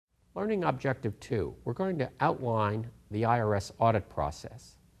Learning Objective 2, we're going to outline the IRS audit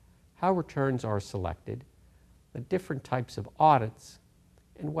process, how returns are selected, the different types of audits,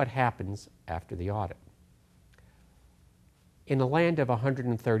 and what happens after the audit. In a land of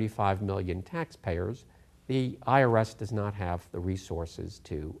 135 million taxpayers, the IRS does not have the resources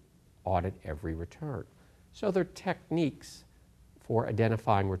to audit every return. So there are techniques for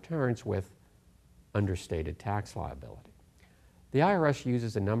identifying returns with understated tax liability. The IRS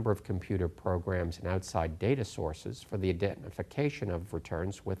uses a number of computer programs and outside data sources for the identification of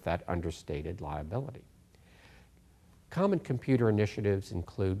returns with that understated liability. Common computer initiatives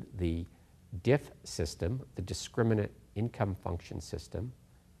include the DIF system, the Discriminant Income Function System,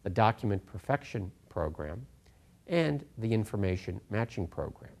 the Document Perfection Program, and the Information Matching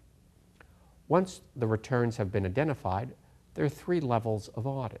Program. Once the returns have been identified, there are 3 levels of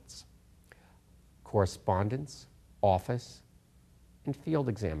audits: correspondence, office, and field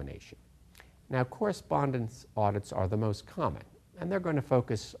examination. Now, correspondence audits are the most common, and they're going to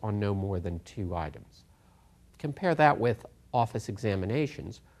focus on no more than 2 items. Compare that with office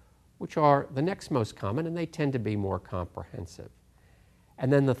examinations, which are the next most common, and they tend to be more comprehensive.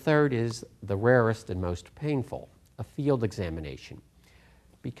 And then the third is the rarest and most painful, a field examination,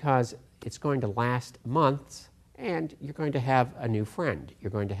 because it's going to last months and you're going to have a new friend.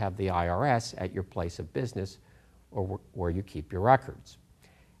 You're going to have the IRS at your place of business or where you keep your records.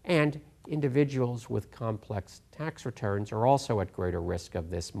 And individuals with complex tax returns are also at greater risk of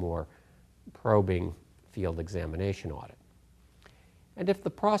this more probing field examination audit. And if the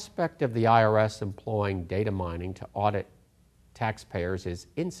prospect of the IRS employing data mining to audit taxpayers is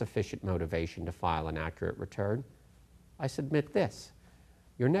insufficient motivation to file an accurate return, I submit this: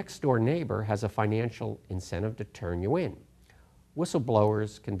 your next door neighbor has a financial incentive to turn you in.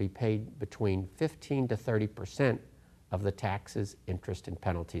 Whistleblowers can be paid between 15 to 30% of the taxes, interest, and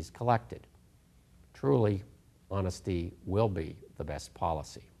penalties collected. Truly, honesty will be the best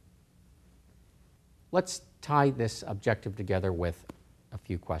policy. Let's tie this objective together with a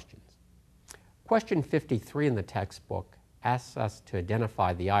few questions. Question 53 in the textbook asks us to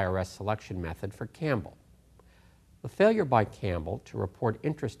identify the IRS selection method for Campbell. The failure by Campbell to report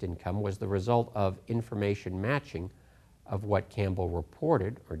interest income was the result of information matching of what Campbell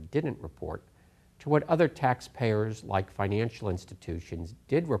reported or didn't report to what other taxpayers like financial institutions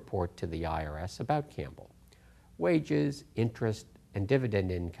did report to the IRS about Campbell. Wages, interest, and dividend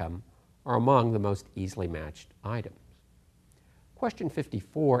income are among the most easily matched items. Question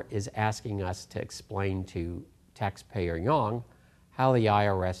 54 is asking us to explain to taxpayer Young how the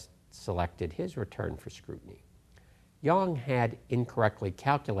IRS selected his return for scrutiny. Young had incorrectly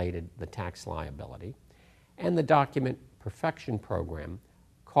calculated the tax liability, and the Document Perfection Program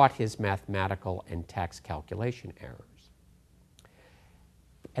caught his mathematical and tax calculation errors.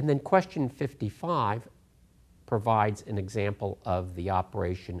 And then question 55 provides an example of the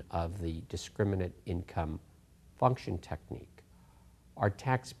operation of the discriminant income function technique. Our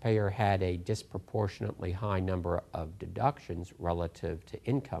taxpayer had a disproportionately high number of deductions relative to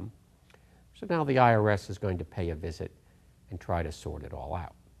income, so now the IRS is going to pay a visit and try to sort it all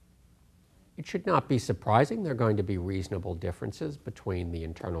out. It should not be surprising there are going to be reasonable differences between the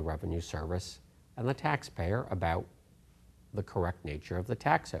Internal Revenue Service and the taxpayer about the correct nature of the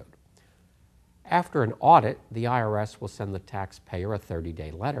tax owed. After an audit, the IRS will send the taxpayer a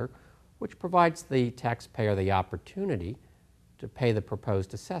 30-day letter, which provides the taxpayer the opportunity to pay the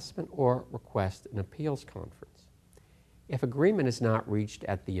proposed assessment or request an appeals conference. If agreement is not reached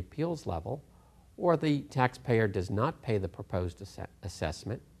at the appeals level, or the taxpayer does not pay the proposed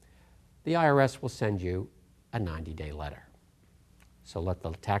assessment, the IRS will send you a 90-day letter. So let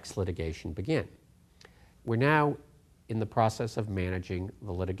the tax litigation begin. We're now in the process of managing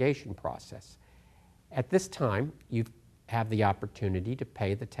the litigation process. At this time, you have the opportunity to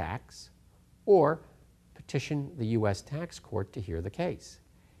pay the tax or petition the U.S. tax court to hear the case.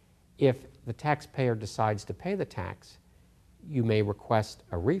 If the taxpayer decides to pay the tax, you may request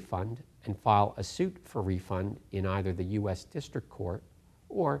a refund and file a suit for refund in either the U.S. District Court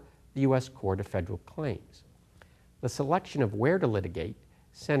or the U.S. Court of Federal Claims. The selection of where to litigate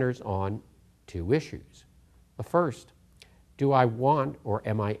centers on 2 issues. The first, do I want or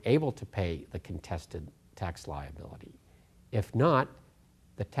am I able to pay the contested tax liability? If not,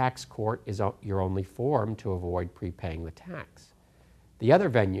 the tax court is your only forum to avoid prepaying the tax. The other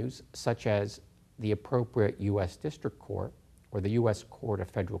venues, such as the appropriate U.S. District Court or the U.S. Court of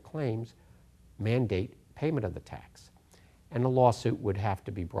Federal Claims, mandate payment of the tax, and a lawsuit would have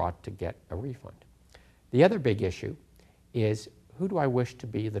to be brought to get a refund. The other big issue is, who do I wish to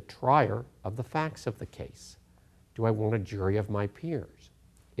be the trier of the facts of the case? Do I want a jury of my peers?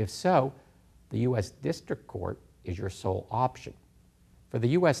 If so, the U.S. District Court is your sole option. For the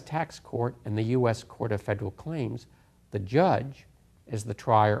U.S. Tax Court and the U.S. Court of Federal Claims, the judge is the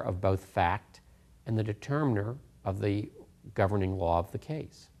trier of both fact and the determiner of the governing law of the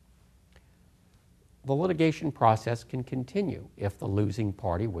case. The litigation process can continue if the losing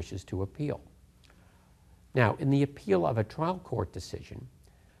party wishes to appeal. Now, in the appeal of a trial court decision,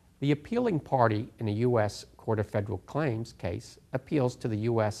 the appealing party in a U.S. Court of Federal Claims case appeals to the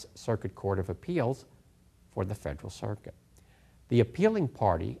U.S. Circuit Court of Appeals for the Federal Circuit. The appealing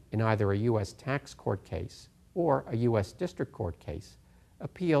party in either a U.S. tax court case or a U.S. District Court case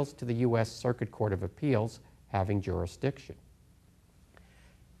appeals to the U.S. Circuit Court of Appeals having jurisdiction.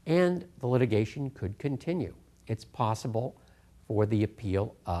 And the litigation could continue. It's possible for the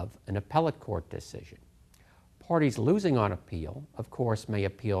appeal of an appellate court decision. Parties losing on appeal, of course, may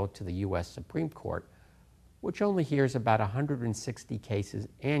appeal to the U.S. Supreme Court, which only hears about 160 cases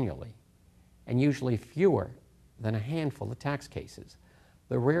annually, and usually fewer than a handful of tax cases.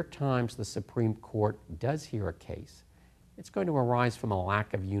 The rare times the Supreme Court does hear a case, it's going to arise from a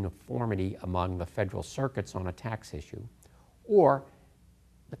lack of uniformity among the federal circuits on a tax issue, or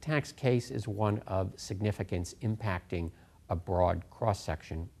the tax case is one of significance impacting a broad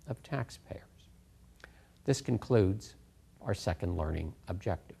cross-section of taxpayers. This concludes our second learning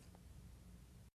objective.